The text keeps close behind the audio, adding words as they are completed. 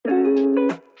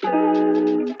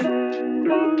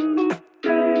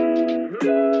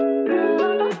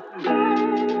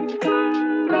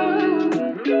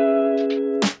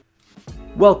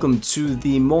Welcome to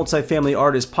the Multifamily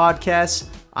Artist Podcast.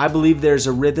 I believe there's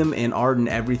a rhythm and art in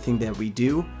everything that we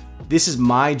do. This is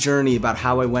my journey about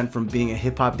how I went from being a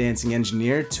hip-hop dancing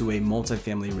engineer to a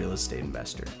multifamily real estate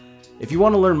investor. If you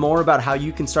want to learn more about how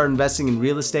you can start investing in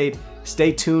real estate,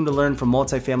 stay tuned to learn from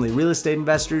multifamily real estate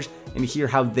investors and hear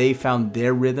how they found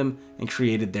their rhythm and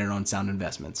created their own sound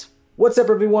investments. What's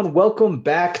up, everyone? Welcome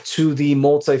back to the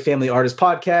Multifamily Artist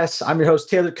Podcast. I'm your host,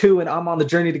 Taylor Koo, and I'm on the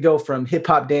journey to go from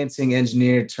hip-hop dancing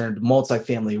engineer turned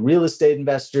multifamily real estate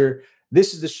investor.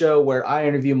 This is the show where I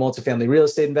interview multifamily real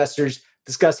estate investors,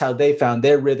 discuss how they found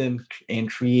their rhythm and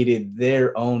created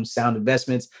their own sound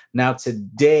investments. Now,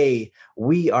 today,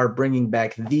 we are bringing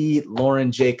back the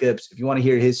Loren Jacobs. If you want to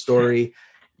hear his story,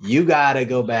 you got to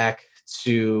go back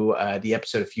to the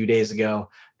episode a few days ago,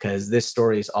 because this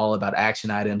story is all about action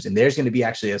items, and there's going to be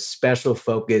actually a special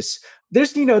focus.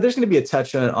 There's going to be a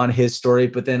touch on his story,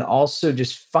 but then also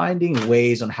just finding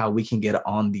ways on how we can get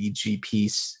on the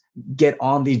GP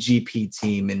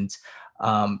team and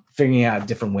figuring out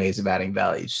different ways of adding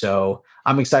value. So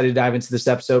I'm excited to dive into this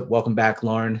episode. Welcome back,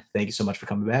 Loren. Thank you so much for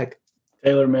coming back.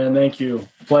 Taylor, man, thank you.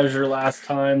 Pleasure last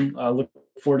time. I look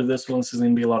forward to this one. This is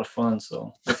going to be a lot of fun.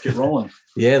 So let's get rolling.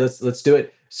 Yeah, let's do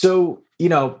it. So,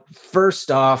 first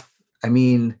off, I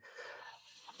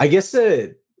guess,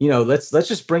 let's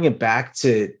just bring it back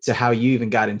to how you even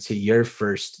got into your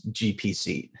first GP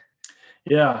seat.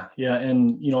 Yeah.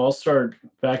 And, I'll start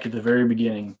back at the very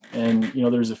beginning. And,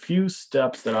 there's a few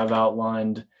steps that I've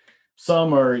outlined.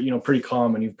 Some are, pretty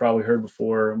common. You've probably heard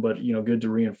before, but, good to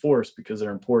reinforce because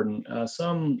they're important.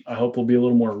 Some I hope will be a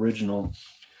little more original.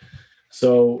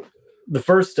 So the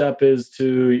first step is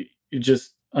to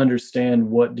just understand,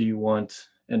 what do you want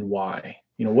and why?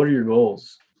 What are your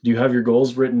goals? Do you have your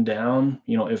goals written down?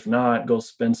 If not, go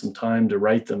spend some time to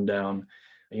write them down.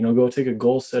 Go take a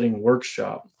goal setting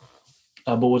workshop.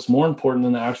 But what's more important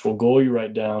than the actual goal you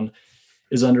write down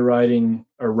is writing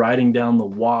down the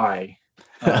why.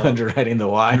 Underwriting the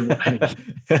why.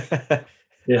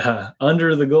 Yeah.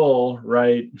 Under the goal,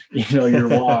 right? Your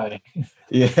why.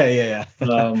 Yeah.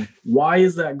 Why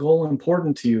is that goal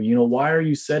important to you? Why are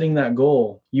you setting that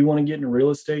goal? You want to get into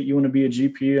real estate? You want to be a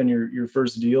GP on your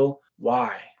first deal?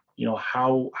 Why?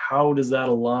 How does that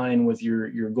align with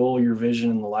your goal, your vision,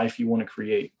 and the life you want to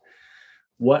create?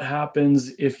 What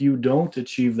happens if you don't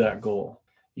achieve that goal?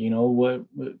 What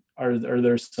are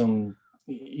there some,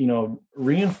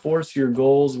 reinforce your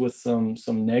goals with some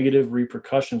negative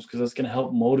repercussions, because that's going to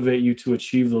help motivate you to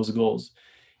achieve those goals.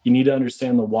 You need to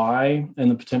understand the why and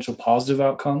the potential positive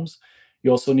outcomes. You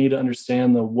also need to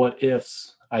understand the what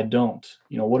ifs. I don't,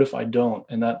 what if I don't?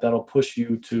 And that'll push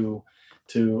you to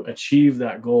achieve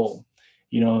that goal.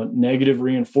 Negative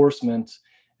reinforcement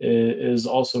is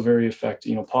also very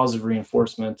effective. Positive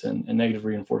reinforcement and negative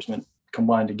reinforcement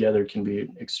combined together can be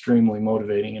extremely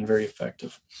motivating and very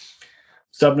effective.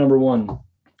 Step number 1,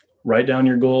 write down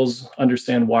your goals,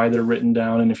 understand why they're written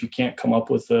down. And if you can't come up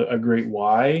with a great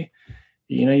why,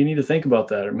 you need to think about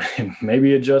that, or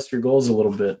maybe adjust your goals a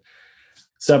little bit.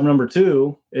 Step number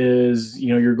 2 is,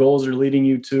 your goals are leading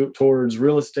you towards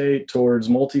real estate, towards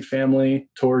multifamily,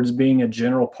 towards being a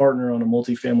general partner on a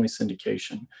multifamily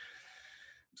syndication.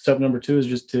 Step number 2 is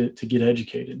just to get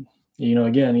educated.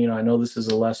 Again, I know this is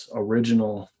a less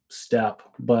original step,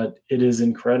 but it is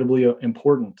incredibly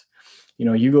important.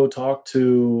 You go talk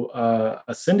to a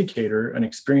syndicator, an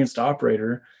experienced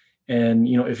operator, and,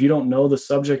 if you don't know the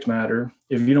subject matter,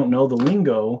 if you don't know the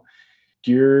lingo,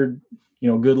 you're,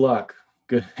 good luck.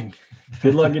 Good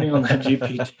luck getting on that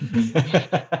GP team.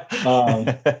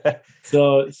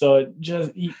 So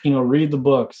just, read the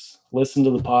books, listen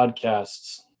to the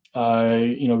podcasts,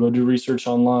 go do research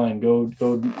online, go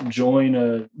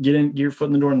join get your foot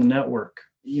in the door in the network,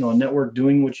 a network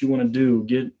doing what you want to do,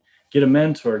 get a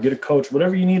mentor, get a coach,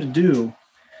 whatever you need to do,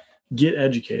 get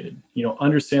educated,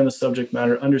 understand the subject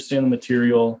matter, understand the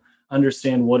material,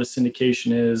 understand what a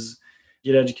syndication is,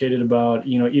 get educated about,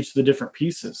 each of the different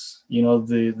pieces,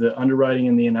 the underwriting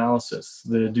and the analysis,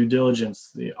 the due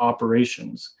diligence, the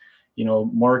operations,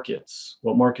 markets,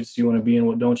 what markets do you want to be in?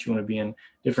 What don't you want to be in?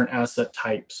 Different asset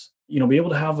types, be able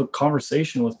to have a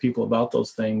conversation with people about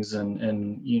those things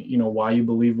and why you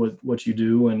believe what you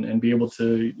do and be able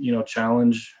to,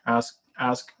 challenge,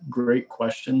 ask great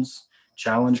questions,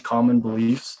 challenge common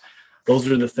beliefs. Those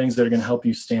are the things that are going to help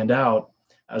you stand out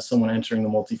as someone entering the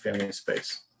multifamily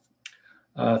space.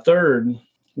 Third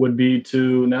would be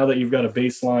to, now that you've got a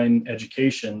baseline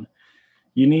education,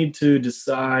 you need to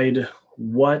decide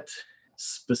what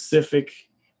specific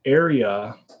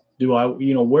area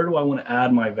where do I want to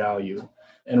add my value?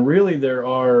 And really there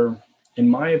are, in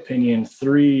my opinion,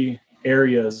 three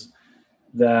areas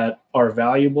that are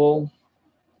valuable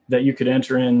that you could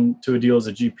enter into a deal as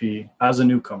a GP, as a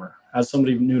newcomer, as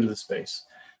somebody new to the space.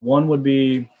 One would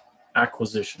be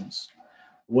acquisitions.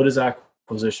 What is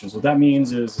acquisitions? What that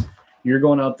means is you're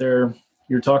going out there,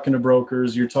 you're talking to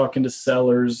brokers, you're talking to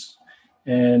sellers,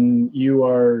 and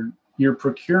you're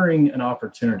procuring an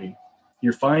opportunity.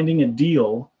 You're finding a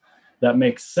deal that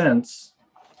makes sense.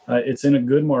 It's in a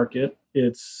good market.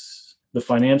 It's the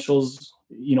financials,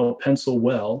 pencil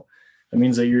well. That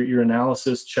means that your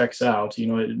analysis checks out.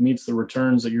 It meets the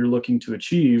returns that you're looking to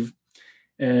achieve,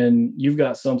 and you've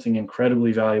got something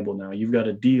incredibly valuable now. You've got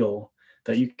a deal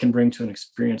that you can bring to an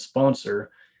experienced sponsor,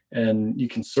 and you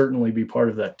can certainly be part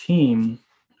of that team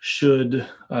should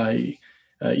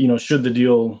the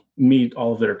deal meet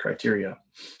all of their criteria.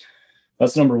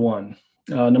 That's number one.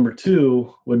 Number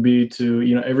two would be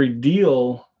to, every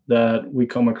deal that we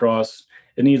come across,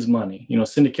 it needs money.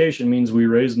 Syndication means we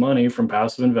raise money from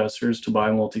passive investors to buy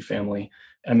multifamily.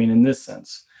 In this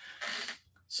sense.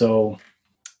 So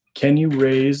can you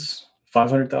raise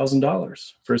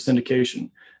 $500,000 for a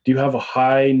syndication? Do you have a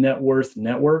high net worth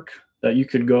network that you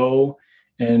could go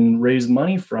and raise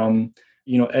money from,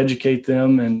 educate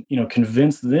them and,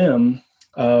 convince them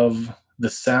of the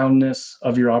soundness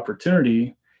of your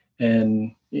opportunity?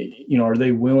 And, are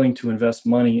they willing to invest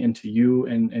money into you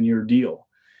and your deal?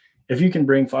 If you can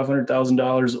bring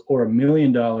 $500,000 or $1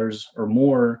 million or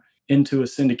more into a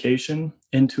syndication,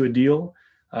 into a deal,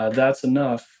 that's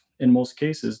enough in most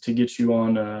cases to get you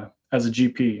on as a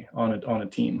GP on a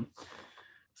team.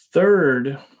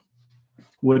 Third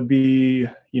would be,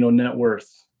 net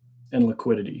worth and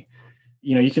liquidity.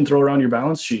 You can throw around your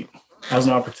balance sheet as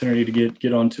an opportunity to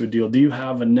get onto a deal. Do you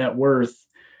have a net worth,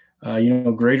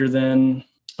 greater than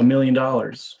 $1 million,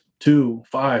 $2, $5,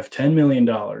 $10 million?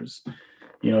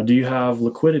 Do you have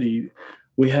liquidity?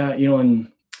 We have,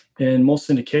 in most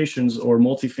syndications or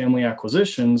multifamily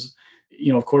acquisitions,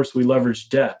 of course, we leverage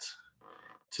debt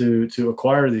to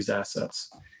acquire these assets.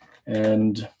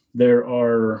 And there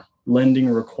are lending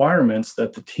requirements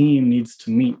that the team needs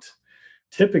to meet.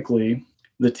 Typically,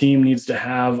 the team needs to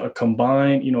have a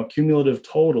combined, cumulative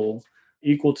total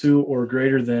equal to or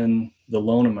greater than the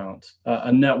loan amount,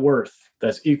 a net worth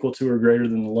that's equal to or greater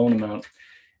than the loan amount.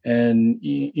 And,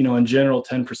 in general,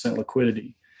 10%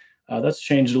 liquidity. That's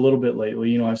changed a little bit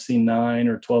lately. I've seen 9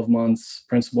 or 12 months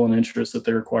principal and interest that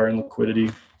they require in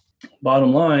liquidity.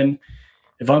 Bottom line,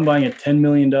 if I'm buying a $10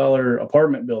 million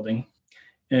apartment building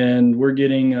and we're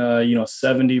getting,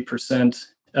 70%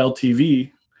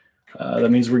 LTV,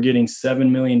 that means we're getting $7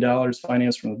 million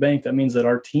financed from the bank. That means that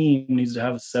our team needs to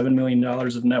have $7 million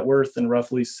of net worth and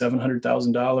roughly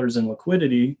 $700,000 in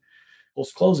liquidity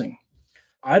post-closing.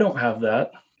 I don't have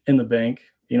that in the bank.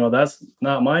 That's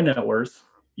not my net worth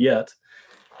yet,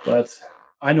 but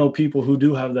I know people who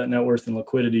do have that net worth and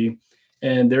liquidity,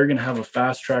 and they're going to have a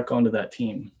fast track onto that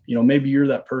team. Maybe you're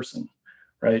that person,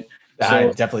 right? I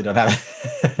definitely don't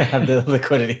have the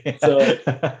liquidity.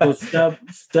 So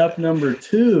step number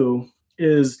 2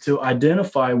 is to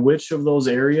identify which of those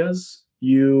areas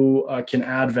you can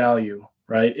add value,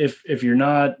 right? If you're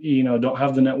not, don't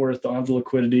have the net worth, don't have the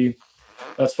liquidity,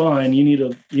 that's fine. You need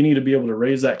to be able to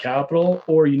raise that capital,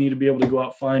 or you need to be able to go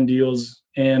out, find deals,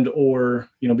 and or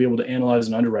be able to analyze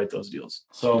and underwrite those deals.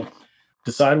 So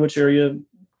decide which area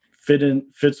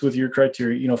fits with your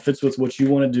criteria, fits with what you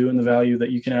want to do and the value that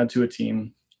you can add to a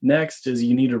team. Next is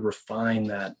you need to refine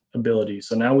that ability.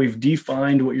 So now we've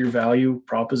defined what your value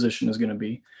proposition is going to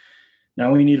be.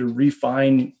 Now we need to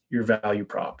refine your value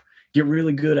prop. Get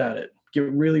really good at it. Get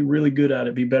really, really good at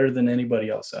it. Be better than anybody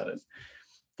else at it.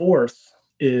 Fourth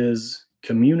is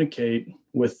communicate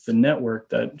with the network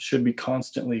that should be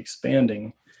constantly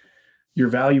expanding your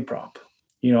value prop.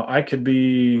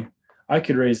 I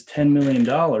could raise $10 million,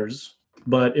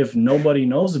 but if nobody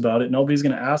knows about it, nobody's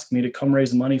going to ask me to come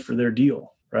raise money for their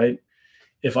deal, right?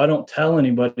 If I don't tell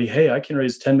anybody, hey, I can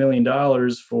raise $10 million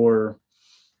for,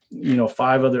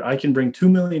 5 other, I can bring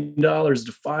 $2 million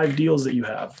to 5 deals that you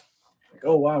have. Like,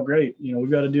 oh, wow, great.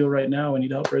 We've got a deal right now. We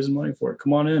need help raising money for it.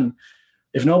 Come on in.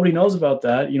 If nobody knows about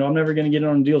that, I'm never going to get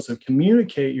on a deal. So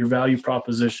communicate your value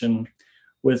proposition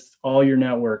with all your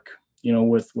network,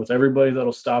 with everybody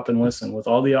that'll stop and listen, with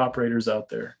all the operators out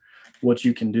there, what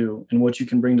you can do and what you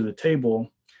can bring to the table.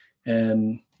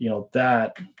 And,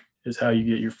 that is how you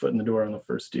get your foot in the door on the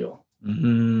first deal.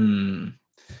 Mm-hmm.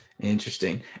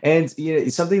 Interesting. And,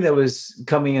 something that was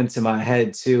coming into my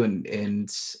head too,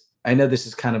 and I know this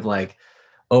is kind of like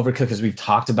overkill because we've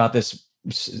talked about this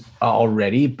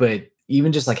already, but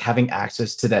even just like having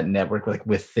access to that network, like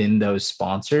within those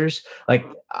sponsors, like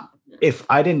if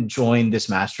I didn't join this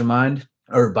mastermind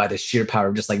or by the sheer power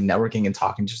of just like networking and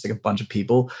talking to just like a bunch of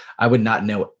people, I would not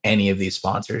know any of these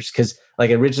sponsors. Cause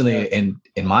like originally in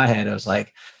my head, I was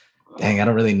like, dang, I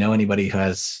don't really know anybody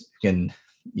who can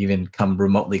even come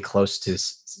remotely close to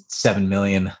 7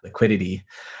 million liquidity.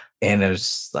 And it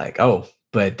was like, oh,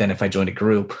 but then if I joined a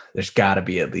group, there's got to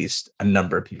be at least a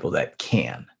number of people that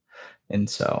can. And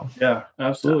so, yeah,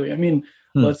 absolutely. I mean,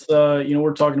 let's,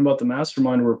 we're talking about the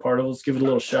mastermind we're part of. Let's give it a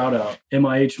little shout out.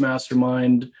 MIH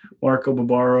Mastermind, Marco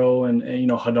Barbaro and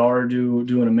Hadar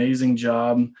do an amazing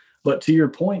job. But to your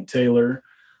point, Taylor,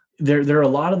 there are a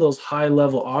lot of those high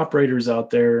level operators out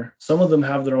there. Some of them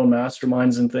have their own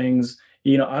masterminds and things.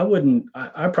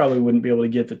 I probably wouldn't be able to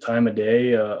get the time of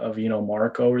day of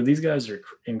Marco, or these guys are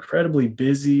incredibly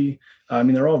busy. I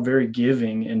mean, they're all very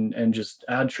giving and just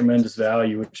add tremendous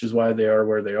value, which is why they are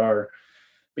where they are.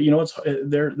 But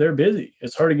they're busy.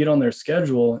 It's hard to get on their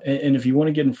schedule. And if you want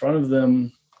to get in front of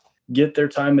them, get their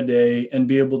time of day and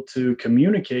be able to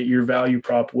communicate your value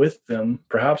prop with them,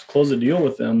 perhaps close a deal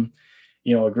with them.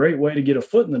 A great way to get a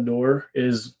foot in the door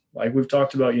is, like we've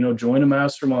talked about, join a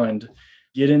mastermind,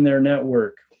 get in their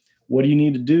network. What do you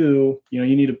need to do? You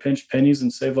need to pinch pennies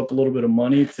and save up a little bit of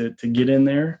money to get in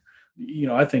there.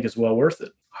 I think it's well worth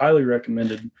it. Highly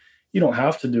recommended. You don't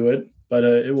have to do it, but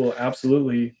it will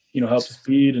absolutely, help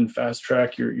speed and fast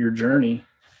track your journey.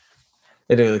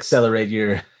 It'll accelerate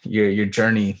your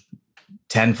journey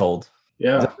tenfold.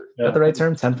 Yeah. Is that the right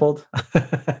term? Tenfold?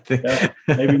 Yeah,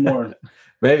 maybe more.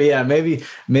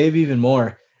 Maybe even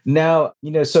more. Now,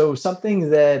 so something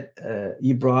that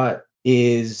you brought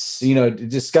is,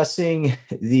 discussing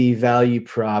the value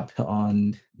prop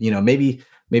on,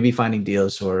 maybe finding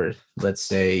deals, or let's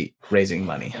say raising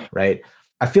money, right?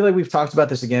 I feel like we've talked about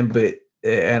this again,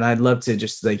 and I'd love to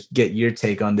just like get your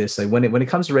take on this. Like when it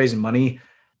comes to raising money,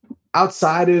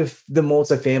 outside of the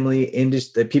multifamily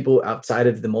industry, the people outside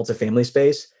of the multifamily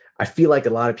space, I feel like a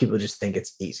lot of people just think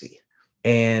it's easy.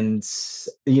 And,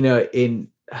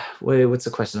 what's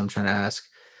the question I'm trying to ask?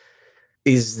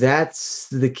 Is that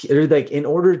or like, in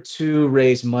order to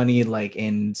raise money, like,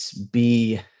 and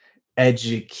be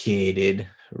educated,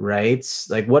 right?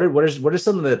 Like what are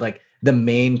some of the, like, the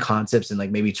main concepts and like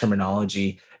maybe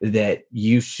terminology that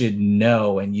you should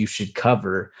know and you should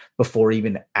cover before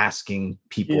even asking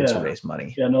people to raise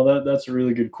money? Yeah, no, that's a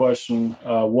really good question.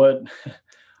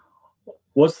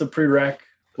 What's the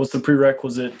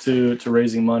prerequisite to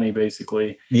raising money,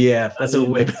 basically? Yeah, that's a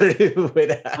way better way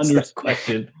to ask that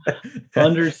question.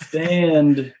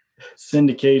 Understand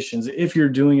syndications. If you're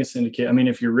doing a syndicate, I mean,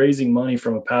 if you're raising money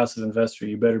from a passive investor,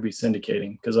 you better be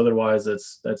syndicating, because otherwise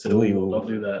that's illegal. Don't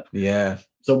do that. Yeah.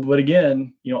 So, but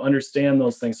again, understand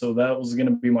those things. So that was going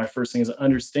to be my first thing, is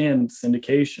understand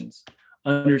syndications.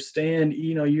 Understand,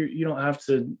 you don't have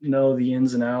to know the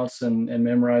ins and outs and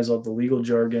memorize all the legal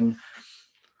jargon,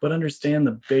 but understand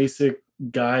the basic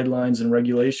guidelines and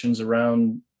regulations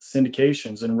around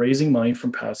syndications and raising money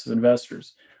from passive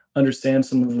investors. Understand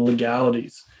some of the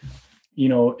legalities.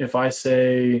 If I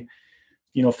say,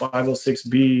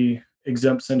 506B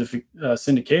exempt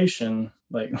syndication,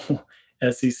 like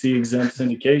SEC exempt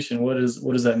syndication, what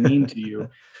does that mean to you?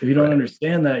 If you don't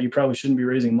understand that, you probably shouldn't be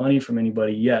raising money from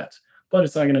anybody yet. But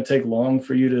it's not going to take long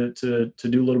for you to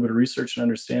do a little bit of research and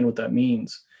understand what that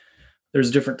means.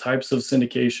 There's different types of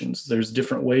syndications. There's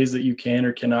different ways that you can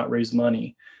or cannot raise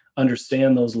money.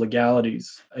 Understand those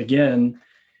legalities. Again,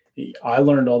 I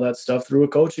learned all that stuff through a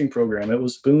coaching program. It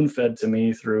was spoon-fed to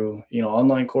me through,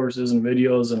 online courses and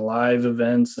videos and live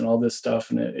events and all this stuff.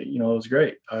 And it was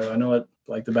great. I know it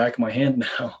like the back of my hand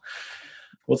now.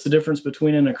 What's the difference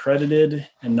between an accredited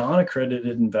and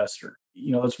non-accredited investor?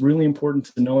 It's really important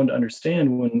to know and to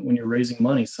understand when you're raising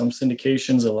money. Some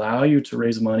syndications allow you to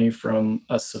raise money from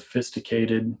a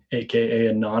sophisticated, AKA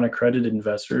a non-accredited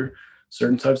investor.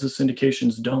 Certain types of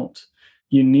syndications don't.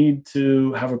 You need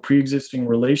to have a pre-existing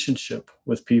relationship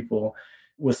with people.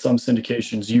 With some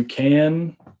syndications, you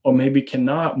can or maybe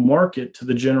cannot market to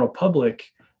the general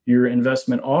public your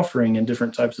investment offering in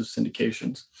different types of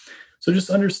syndications. So just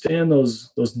understand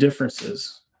those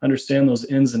differences, understand those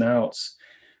ins and outs.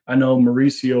 I know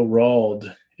Mauricio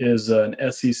Rald is an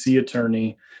SEC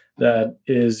attorney that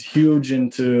is huge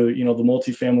into, the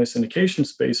multifamily syndication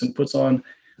space and puts on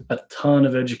a ton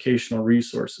of educational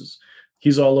resources.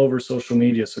 He's all over social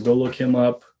media, so go look him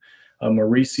up.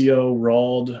 Mauricio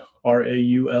Rald,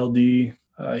 Rauld.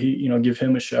 Give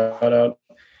him a shout out.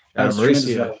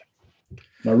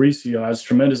 Mauricio has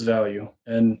tremendous value,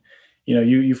 and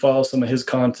you follow some of his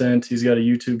content. He's got a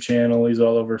YouTube channel. He's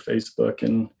all over Facebook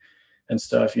and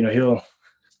stuff.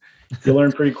 You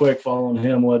learn pretty quick following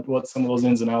him what some of those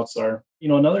ins and outs are.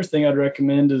 Another thing I'd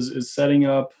recommend is setting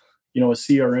up, a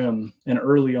CRM, and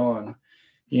early on.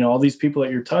 All these people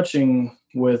that you're touching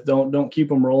with, don't keep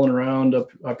them rolling around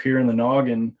up here in the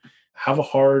noggin. Have a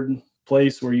hard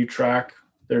place where you track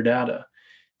their data,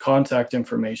 contact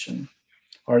information.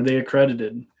 Are they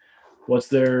accredited?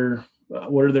 What are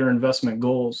their investment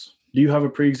goals? Do you have a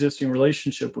pre-existing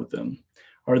relationship with them?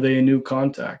 Are they a new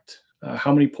contact?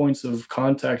 How many points of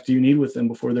contact do you need with them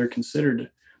before they're considered,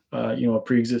 a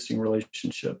pre-existing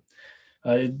relationship?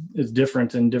 It's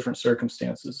different in different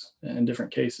circumstances and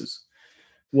different cases.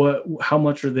 How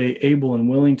much are they able and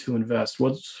willing to invest?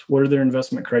 What are their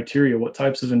investment criteria? What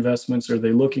types of investments are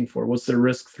they looking for? What's their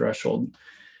risk threshold?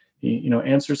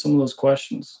 Answer some of those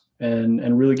questions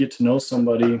and really get to know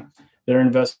somebody, their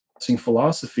investing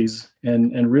philosophies,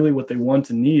 and really what they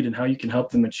want and need, and how you can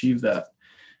help them achieve that.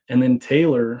 And then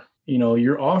tailor,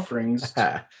 your offerings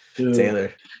to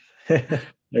Taylor.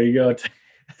 There you go.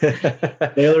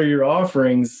 Tailor your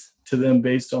offerings to them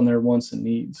based on their wants and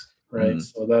needs. Right.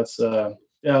 So that's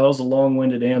that was a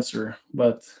long-winded answer,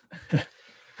 but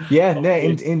yeah, no,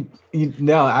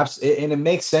 absolutely, and it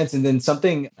makes sense. And then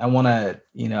something I want to,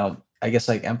 I guess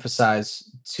like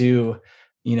emphasize too,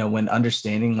 when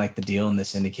understanding like the deal in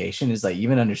this syndication is like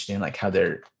even understand like how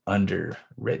they're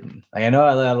underwritten. Like I know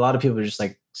a lot of people are just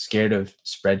like scared of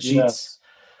spreadsheets, yes.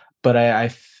 But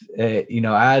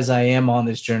as I am on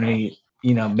this journey,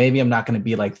 maybe I'm not going to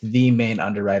be like the main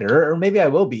underwriter, or maybe I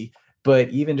will be. But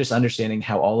even just understanding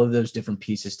how all of those different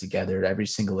pieces together, every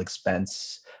single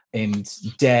expense and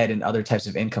debt and other types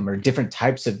of income or different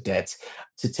types of debts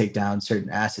to take down certain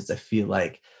assets, I feel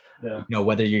like,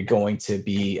 whether you're going to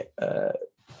be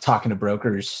talking to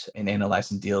brokers and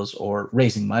analyzing deals or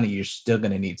raising money, you're still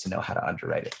going to need to know how to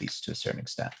underwrite, at least to a certain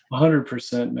extent.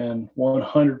 100%, man.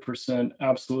 100%.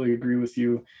 Absolutely agree with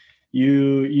you.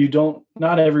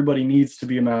 Not everybody needs to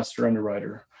be a master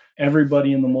underwriter.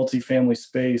 Everybody in the multifamily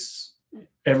space,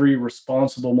 every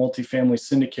responsible multifamily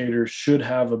syndicator should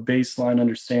have a baseline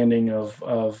understanding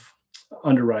of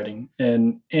underwriting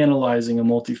and analyzing a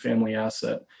multifamily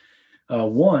asset.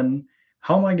 One,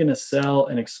 how am I going to sell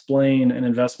and explain an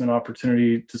investment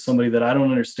opportunity to somebody that I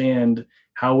don't understand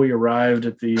how we arrived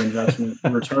at the investment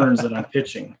returns that I'm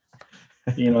pitching?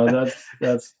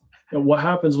 That's what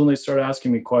happens when they start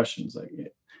asking me questions.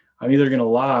 Like, I'm either going to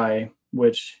lie,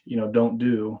 which, don't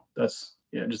do. Just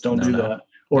don't do that.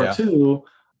 Or two,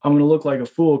 I'm going to look like a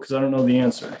fool because I don't know the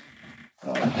answer.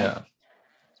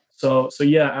 So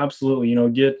yeah, absolutely.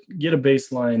 Get a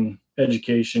baseline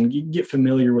education, get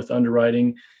familiar with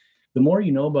underwriting. The more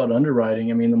you know about underwriting,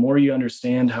 the more you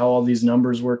understand how all these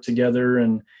numbers work together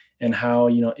and how,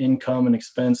 income and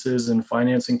expenses and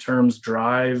financing terms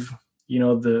drive,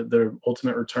 the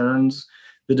ultimate returns,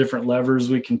 the different levers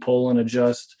we can pull and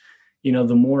adjust,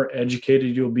 the more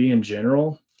educated you'll be in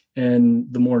general and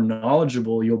the more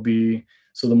knowledgeable you'll be.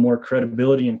 So the more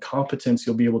credibility and competence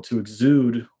you'll be able to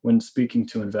exude when speaking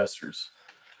to investors.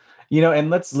 And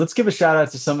let's give a shout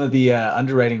out to some of the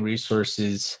underwriting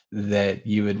resources that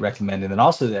you would recommend, and then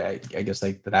also that I guess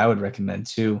like that I would recommend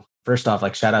too. First off,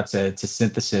 like shout out to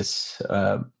Synthesis,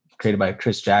 created by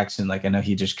Chris Jackson. Like I know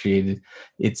he just created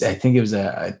I think it was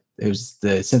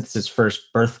the Synthesis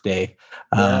first birthday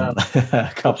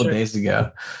a couple days ago.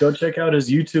 Go check out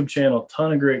his YouTube channel.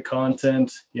 Ton of great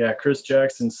content. Yeah, Chris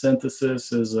Jackson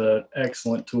Synthesis is an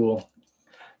excellent tool.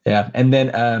 Yeah. And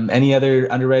then any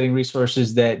other underwriting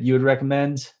resources that you would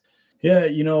recommend? Yeah,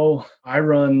 I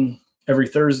run every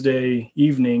Thursday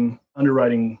evening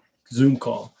underwriting Zoom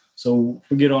call. So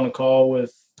we get on a call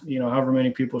with, however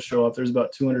many people show up. There's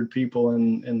about 200 people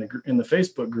in the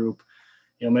Facebook group.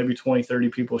 Maybe 20, 30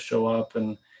 people show up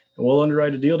and we'll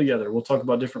underwrite a deal together. We'll talk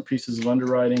about different pieces of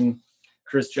underwriting.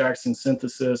 Chris Jackson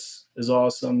Synthesis is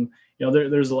awesome.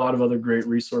 There's a lot of other great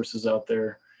resources out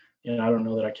there. And I don't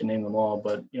know that I can name them all,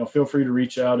 but, feel free to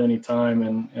reach out anytime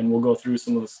and we'll go through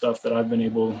some of the stuff that I've been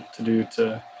able to do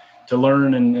to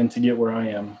learn and to get where I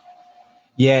am.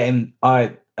 Yeah. And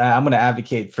I'm going to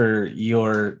advocate for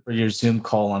your Zoom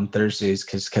call on Thursdays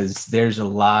because there's a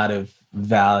lot of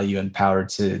value and power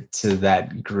to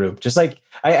that group. Just like,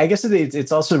 I guess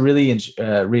it's also really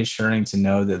reassuring to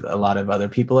know that a lot of other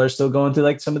people are still going through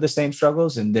like some of the same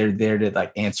struggles, and they're there to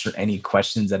like answer any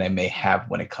questions that I may have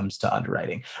when it comes to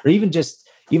underwriting, or even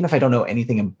if I don't know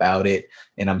anything about it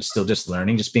and I'm still just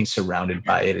learning, just being surrounded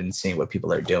by it and seeing what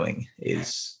people are doing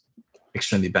is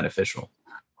extremely beneficial.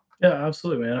 Yeah,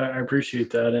 absolutely, man. I appreciate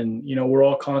that. And, we're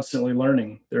all constantly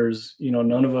learning. There's,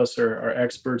 none of us are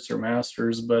experts or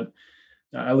masters, but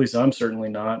At least I'm certainly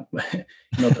not.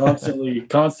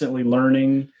 Constantly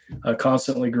learning,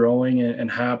 constantly growing,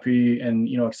 and happy, and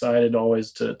excited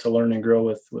always to learn and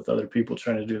grow with other people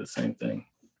trying to do the same thing.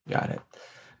 Got it.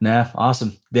 Nah,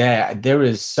 awesome. Yeah, there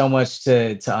is so much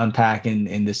to unpack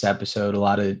in this episode.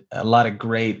 A lot of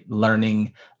great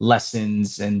learning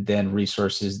lessons and then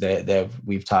resources that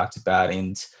we've talked about.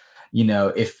 And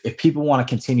if people want to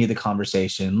continue the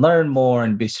conversation, learn more,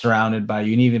 and be surrounded by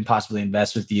you, and even possibly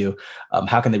invest with you,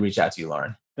 how can they reach out to you,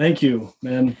 Loren? Thank you,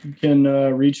 man. You can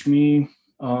reach me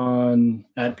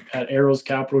at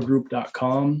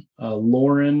arrowscapitalgroup.com.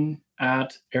 Loren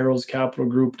at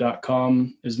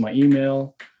arrowscapitalgroup.com is my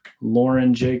email.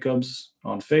 Loren Jacobs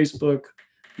on Facebook.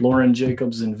 Loren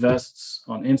Jacobs Invests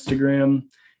on Instagram.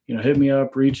 Hit me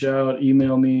up, reach out,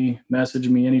 email me, message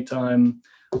me anytime.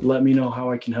 Let me know how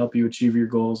I can help you achieve your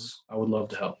goals. I would love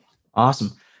to help.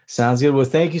 Awesome. Sounds good. Well,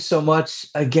 thank you so much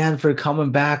again for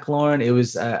coming back, Loren. It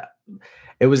was a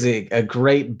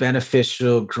great,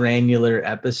 beneficial, granular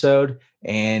episode,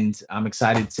 and I'm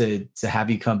excited to have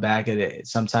you come back at it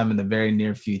sometime in the very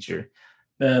near future.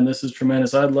 Man, this is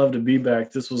tremendous. I'd love to be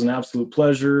back. This was an absolute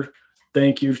pleasure.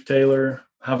 Thank you, Taylor.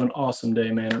 Have an awesome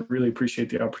day, man. I really appreciate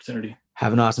the opportunity.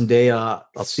 Have an awesome day. I'll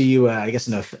see you, I guess,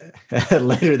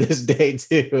 later this day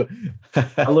too.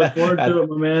 I look forward to it,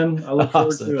 my man. I look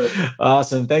forward to it.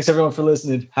 Awesome. Thanks, everyone, for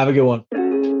listening. Have a good one.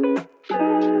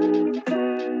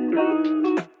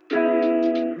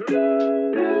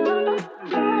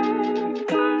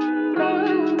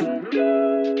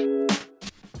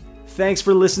 Thanks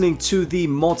for listening to the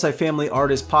Multifamily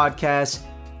Artist Podcast.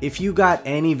 If you got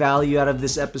any value out of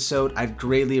this episode, I'd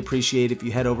greatly appreciate if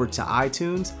you head over to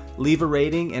iTunes, leave a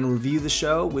rating, and review the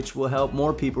show, which will help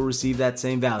more people receive that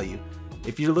same value.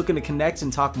 If you're looking to connect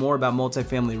and talk more about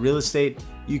multifamily real estate,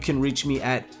 you can reach me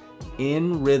at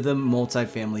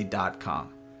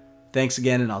inrhythmmultifamily.com. Thanks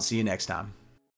again, and I'll see you next time.